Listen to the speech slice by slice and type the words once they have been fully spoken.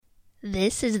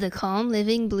This is the Calm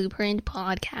Living Blueprint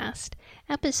Podcast,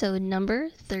 episode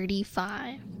number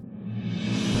 35.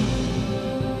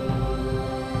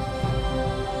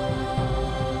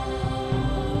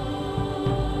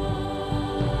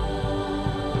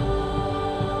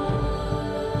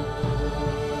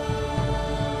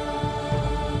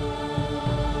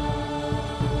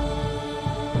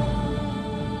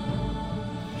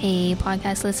 Hey,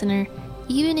 podcast listener.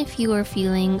 Even if you are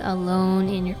feeling alone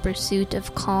in your pursuit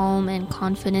of calm and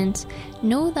confidence,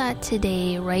 know that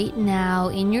today, right now,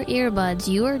 in your earbuds,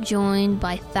 you are joined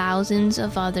by thousands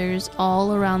of others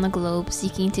all around the globe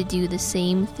seeking to do the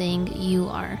same thing you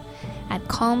are. At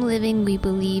Calm Living, we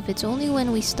believe it's only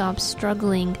when we stop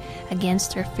struggling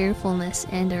against our fearfulness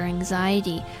and our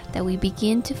anxiety that we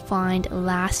begin to find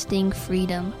lasting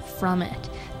freedom from it,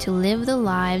 to live the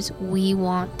lives we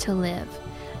want to live.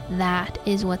 That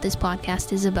is what this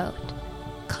podcast is about.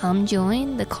 Come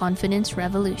join the confidence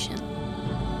revolution.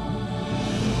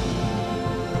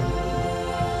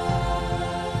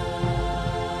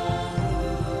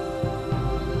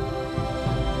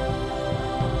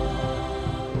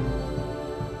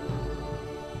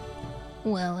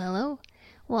 Well, hello.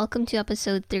 Welcome to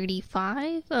episode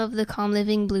 35 of the Calm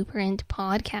Living Blueprint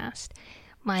podcast.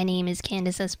 My name is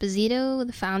Candace Esposito,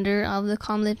 the founder of the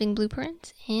Calm Living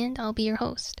Blueprint, and I'll be your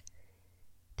host.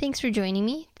 Thanks for joining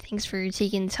me. Thanks for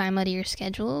taking time out of your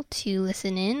schedule to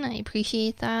listen in. I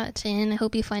appreciate that, and I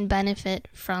hope you find benefit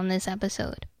from this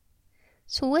episode.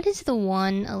 So what is the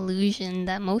one illusion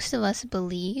that most of us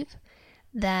believe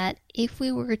that if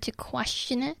we were to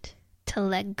question it, to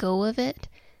let go of it,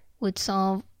 would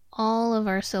solve all of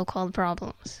our so-called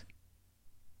problems?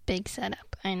 Big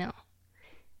setup, I know.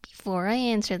 Before I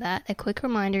answer that, a quick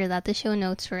reminder that the show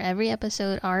notes for every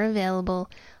episode are available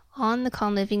on the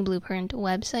Calm Living Blueprint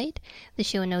website. The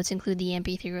show notes include the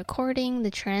MP3 recording,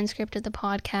 the transcript of the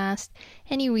podcast,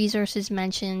 any resources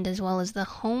mentioned, as well as the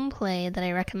home play that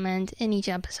I recommend in each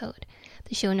episode.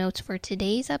 The show notes for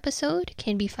today's episode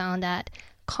can be found at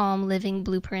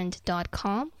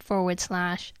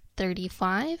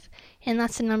calmlivingblueprint.com/35, and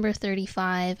that's the number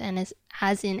 35, and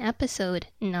as in episode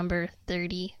number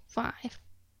 35.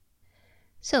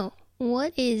 So,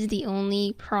 what is the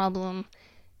only problem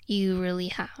you really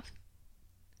have?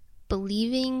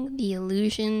 Believing the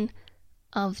illusion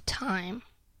of time.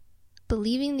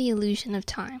 Believing the illusion of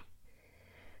time.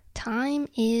 Time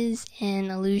is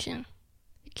an illusion.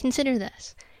 Consider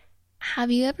this. Have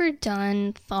you ever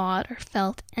done, thought, or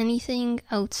felt anything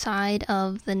outside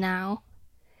of the now?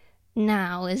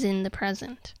 Now is in the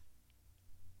present.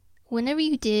 Whenever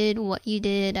you did what you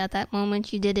did at that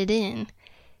moment you did it in,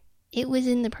 it was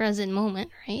in the present moment,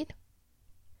 right?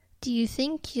 Do you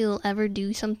think you'll ever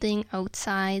do something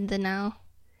outside the now?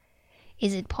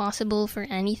 Is it possible for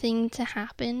anything to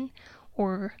happen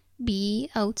or be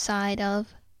outside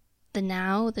of the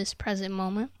now, this present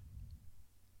moment?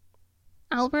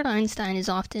 Albert Einstein is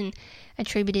often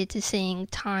attributed to saying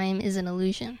time is an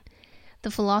illusion.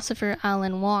 The philosopher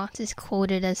Alan Watts is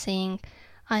quoted as saying,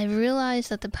 "I have realized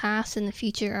that the past and the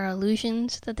future are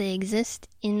illusions, that they exist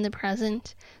in the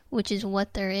present, which is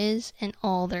what there is and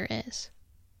all there is."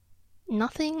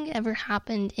 Nothing ever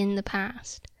happened in the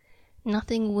past.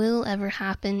 Nothing will ever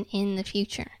happen in the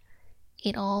future.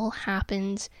 It all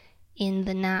happens in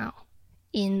the now,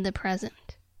 in the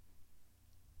present.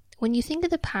 When you think of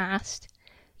the past,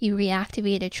 you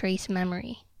reactivate a trace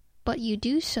memory, but you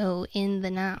do so in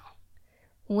the now.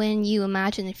 When you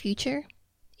imagine the future,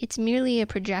 it's merely a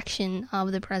projection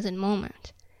of the present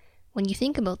moment. When you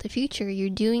think about the future, you're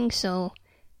doing so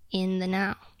in the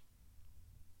now.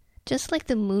 Just like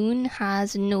the moon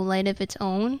has no light of its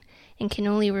own and can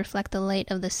only reflect the light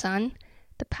of the sun,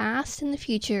 the past and the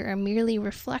future are merely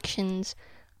reflections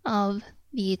of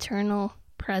the eternal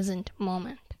present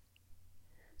moment.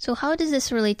 So how does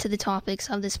this relate to the topics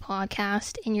of this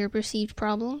podcast and your perceived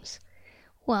problems?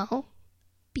 Well,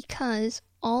 because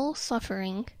all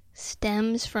suffering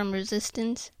stems from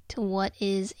resistance to what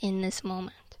is in this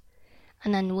moment.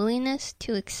 An unwillingness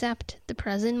to accept the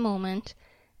present moment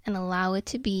and allow it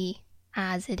to be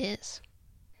as it is.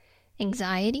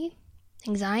 Anxiety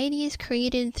is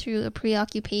created through a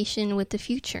preoccupation with the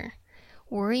future,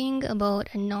 worrying about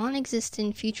a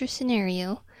non-existent future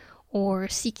scenario or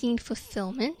seeking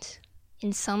fulfillment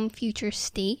in some future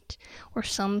state or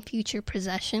some future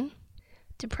possession.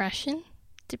 Depression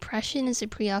is a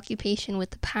preoccupation with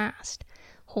the past,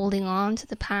 holding on to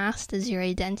the past as your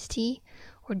identity,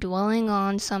 or dwelling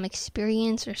on some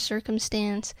experience or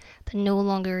circumstance that no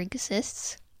longer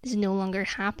exists, is no longer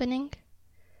happening.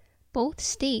 Both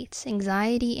states,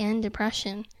 anxiety and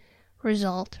depression,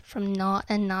 result from not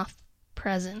enough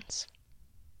presence.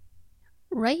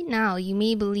 Right now, you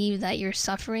may believe that your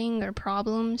suffering or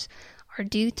problems are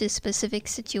due to specific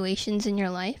situations in your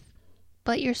life,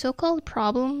 but your so-called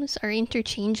problems are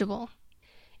interchangeable.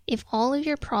 If all of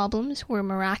your problems were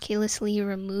miraculously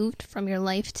removed from your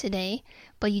life today,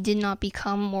 but you did not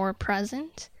become more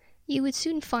present, you would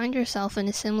soon find yourself in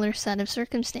a similar set of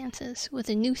circumstances with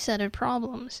a new set of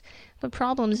problems, but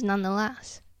problems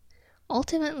nonetheless.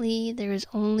 Ultimately, there is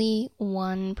only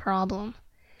one problem: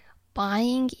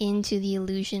 buying into the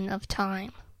illusion of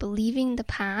time, believing the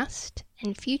past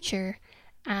and future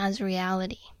as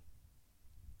reality.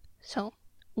 So,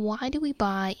 why do we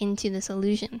buy into this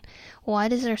illusion? Why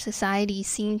does our society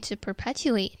seem to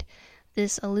perpetuate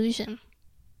this illusion?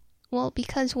 Well,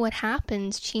 because what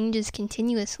happens changes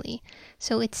continuously,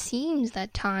 so it seems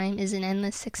that time is an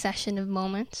endless succession of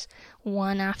moments,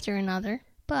 one after another.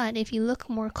 But if you look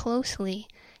more closely,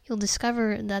 you'll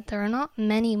discover that there are not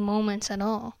many moments at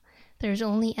all. There's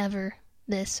only ever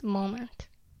this moment.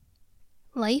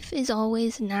 Life is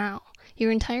always now.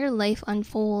 Your entire life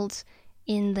unfolds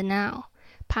in the now.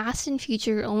 Past and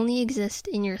future only exist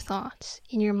in your thoughts,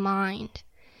 in your mind.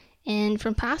 And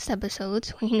from past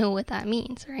episodes, we know what that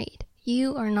means, right?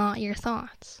 You are not your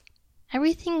thoughts.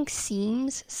 Everything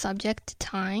seems subject to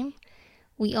time.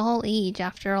 We all age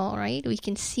after all, right? We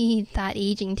can see that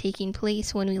aging taking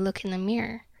place when we look in the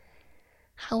mirror.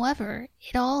 However,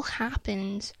 it all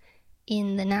happens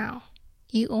in the now.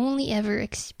 You only ever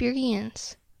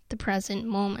experience the present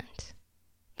moment.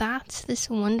 That's this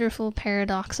wonderful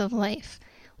paradox of life.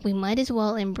 We might as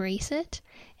well embrace it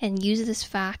and use this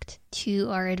fact to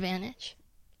our advantage.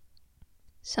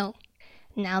 So,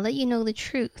 now that you know the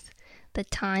truth,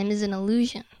 that time is an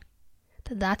illusion,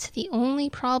 that's the only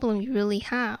problem you really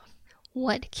have,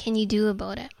 what can you do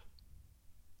about it?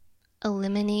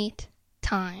 Eliminate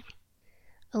time.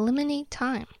 Eliminate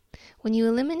time. When you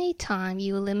eliminate time,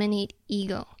 you eliminate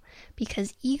ego,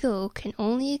 because ego can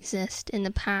only exist in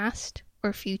the past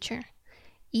or future.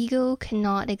 Ego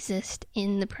cannot exist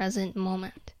in the present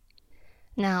moment.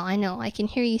 Now, I know, I can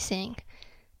hear you saying,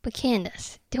 but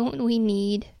Candace, don't we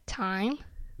need time?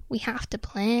 We have to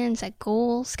plan, set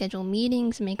goals, schedule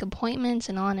meetings, make appointments,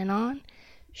 and on and on.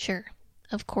 Sure,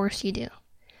 of course you do.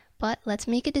 But let's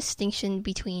make a distinction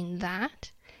between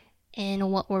that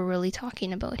and what we're really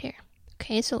talking about here.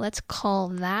 Okay, so let's call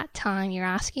that time you're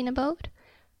asking about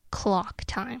clock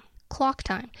time. Clock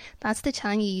time. That's the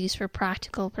time you use for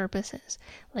practical purposes,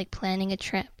 like planning a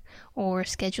trip or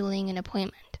scheduling an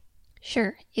appointment.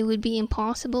 Sure, it would be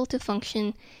impossible to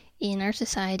function in our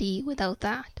society without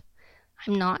that.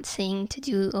 I'm not saying to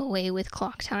do away with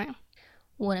clock time.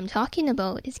 What I'm talking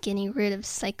about is getting rid of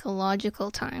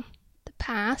psychological time, the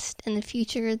past and the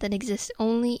future that exists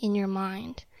only in your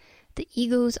mind, the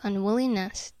ego's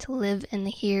unwillingness to live in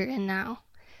the here and now.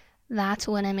 That's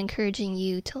what I'm encouraging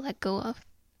you to let go of.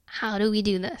 How do we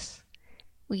do this?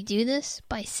 We do this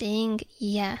by saying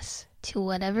yes to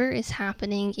whatever is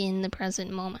happening in the present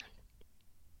moment.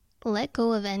 Let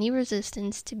go of any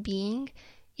resistance to being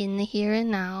in the here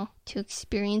and now, to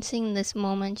experiencing this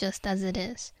moment just as it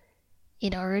is.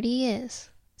 It already is,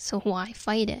 so why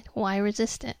fight it? Why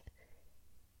resist it?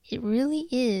 It really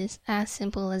is as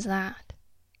simple as that.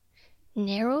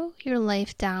 Narrow your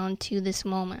life down to this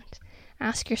moment.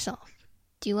 Ask yourself,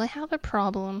 do I have a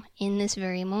problem in this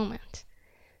very moment?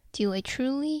 Do I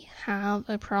truly have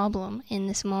a problem in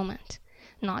this moment?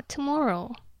 Not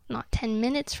tomorrow, not 10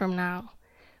 minutes from now,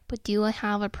 but do I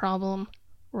have a problem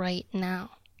right now?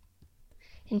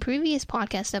 In previous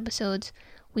podcast episodes,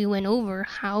 we went over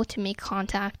how to make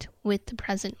contact with the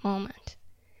present moment.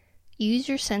 Use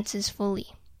your senses fully.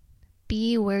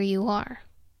 Be where you are.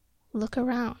 Look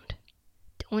around.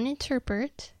 Don't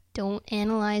interpret, don't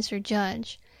analyze or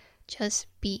judge, just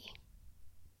be.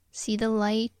 See the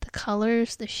light, the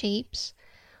colors, the shapes.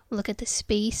 Look at the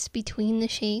space between the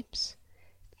shapes.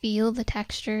 Feel the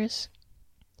textures.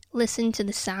 Listen to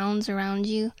the sounds around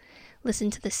you.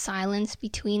 Listen to the silence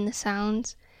between the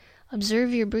sounds.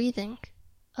 Observe your breathing.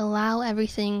 Allow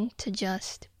everything to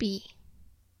just be.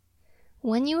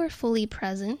 When you are fully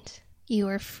present, you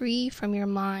are free from your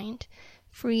mind,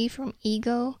 free from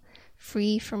ego,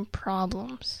 free from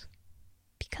problems.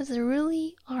 Because there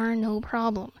really are no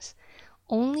problems,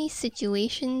 only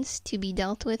situations to be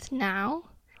dealt with now,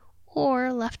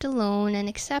 or left alone and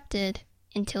accepted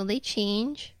until they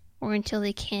change or until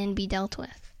they can be dealt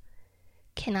with.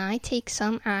 Can I take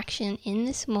some action in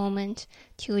this moment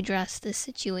to address this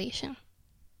situation?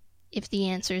 If the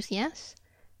answer is yes,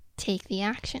 take the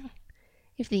action.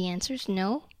 If the answer is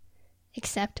no,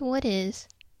 accept what is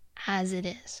as it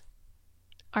is.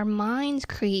 Our minds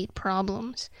create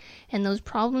problems, and those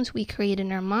problems we create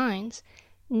in our minds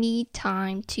need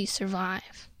time to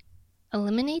survive.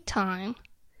 Eliminate time,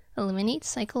 eliminate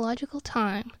psychological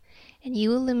time, and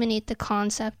you eliminate the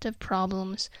concept of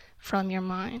problems from your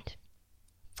mind.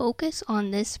 Focus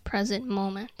on this present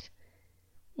moment.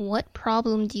 What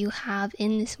problem do you have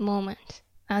in this moment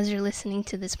as you're listening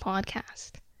to this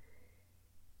podcast?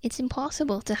 It's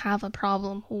impossible to have a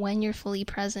problem when you're fully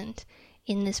present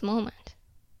in this moment.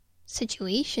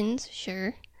 Situations,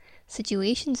 sure,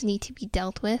 situations need to be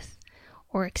dealt with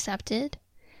or accepted,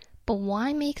 but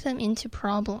why make them into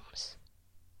problems?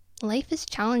 Life is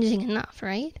challenging enough,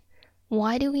 right?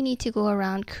 Why do we need to go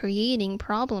around creating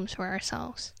problems for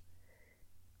ourselves?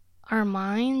 Our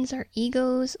minds, our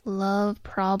egos love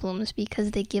problems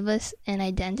because they give us an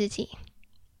identity.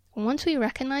 Once we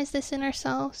recognize this in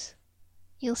ourselves,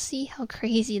 you'll see how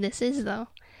crazy this is though.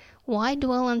 Why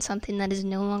dwell on something that is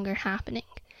no longer happening,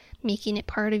 making it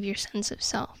part of your sense of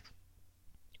self?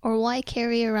 Or why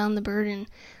carry around the burden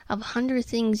of 100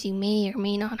 things you may or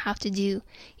may not have to do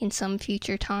in some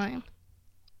future time?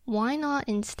 Why not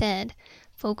instead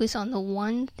focus on the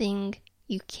one thing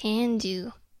you can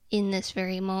do in this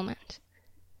very moment?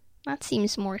 That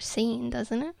seems more sane,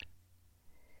 doesn't it?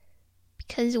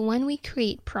 Because when we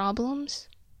create problems,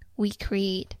 we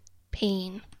create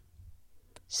pain.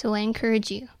 So I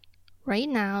encourage you, right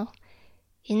now,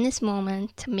 in this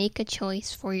moment, to make a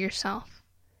choice for yourself.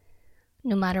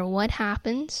 No matter what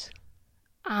happens,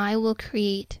 I will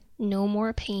create no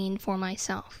more pain for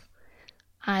myself.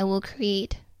 I will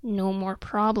create no more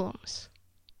problems.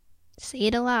 Say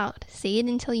it aloud. Say it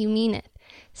until you mean it.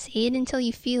 Say it until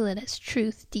you feel it as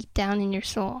truth deep down in your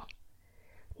soul.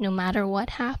 No matter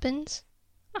what happens,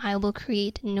 I will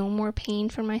create no more pain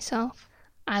for myself.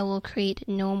 I will create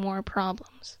no more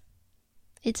problems.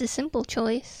 It's a simple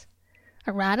choice,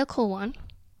 a radical one.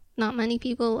 Not many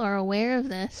people are aware of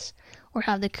this or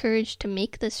have the courage to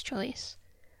make this choice.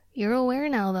 You're aware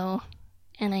now though,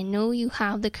 and I know you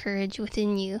have the courage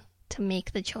within you to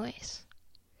make the choice.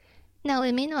 Now,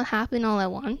 it may not happen all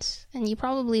at once, and you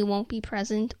probably won't be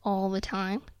present all the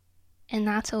time, and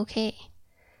that's okay.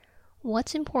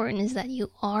 What's important is that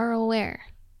you are aware,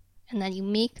 and that you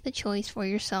make the choice for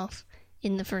yourself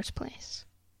in the first place.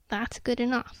 That's good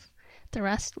enough. The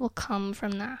rest will come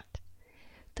from that.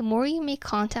 The more you make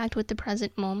contact with the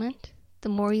present moment, the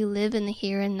more you live in the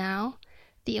here and now,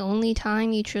 the only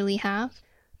time you truly have,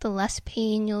 the less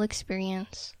pain you'll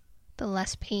experience, the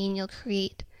less pain you'll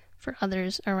create for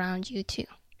others around you too.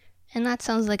 And that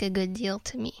sounds like a good deal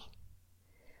to me.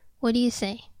 What do you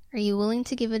say? Are you willing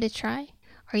to give it a try?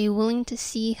 Are you willing to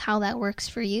see how that works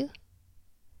for you?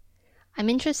 I'm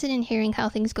interested in hearing how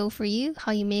things go for you,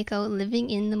 how you make out living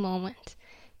in the moment.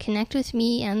 Connect with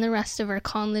me and the rest of our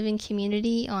Calm Living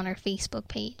community on our Facebook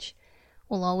page.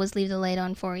 We'll always leave the light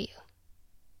on for you.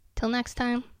 Till next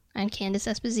time, I'm Candice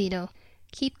Esposito.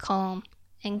 Keep calm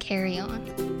and carry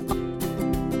on.